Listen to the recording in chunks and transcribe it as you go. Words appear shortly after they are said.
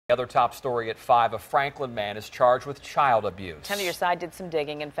Other top story at 5, a Franklin man is charged with child abuse. 10 on your side did some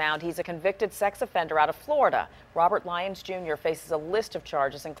digging and found he's a convicted sex offender out of Florida. Robert Lyons Jr. faces a list of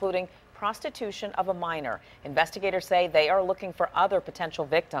charges, including prostitution of a minor. Investigators say they are looking for other potential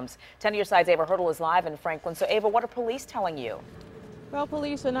victims. 10 on your side's Ava Hurdle is live in Franklin. So, Ava, what are police telling you? Well,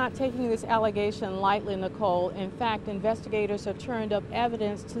 police are not taking this allegation lightly, Nicole. In fact, investigators have turned up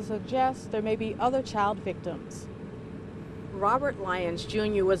evidence to suggest there may be other child victims. Robert Lyons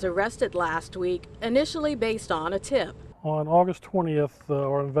Jr. was arrested last week, initially based on a tip. On August 20th,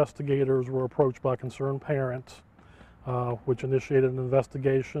 our investigators were approached by concerned parents, which initiated an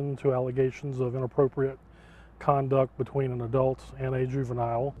investigation to allegations of inappropriate conduct between an adult and a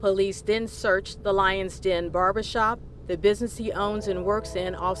juvenile. Police then searched the Lyons Den barbershop, the business he owns and works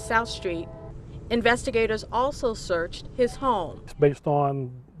in off South Street. Investigators also searched his home. Based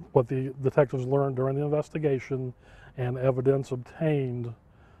on what the detectives learned during the investigation and evidence obtained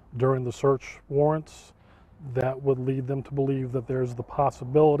during the search warrants, that would lead them to believe that there's the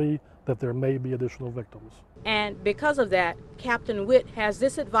possibility that there may be additional victims. And because of that, Captain Witt has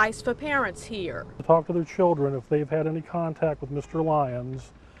this advice for parents here. To talk to their children if they've had any contact with Mr.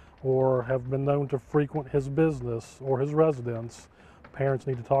 Lyons or have been known to frequent his business or his residence. Parents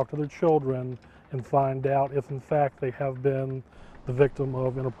need to talk to their children and find out if in fact they have been the victim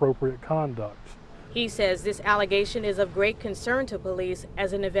of inappropriate conduct. He says this allegation is of great concern to police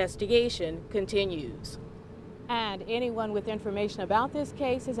as an investigation continues. And anyone with information about this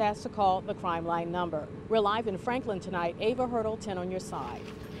case is asked to call the crime line number. We're live in Franklin tonight. Ava Hurdle, 10 on your side.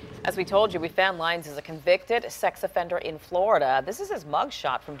 As we told you, we found Lyons as a convicted sex offender in Florida. This is his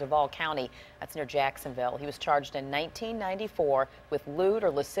mugshot from Duval County. That's near Jacksonville. He was charged in 1994 with lewd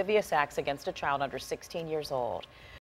or lascivious acts against a child under 16 years old.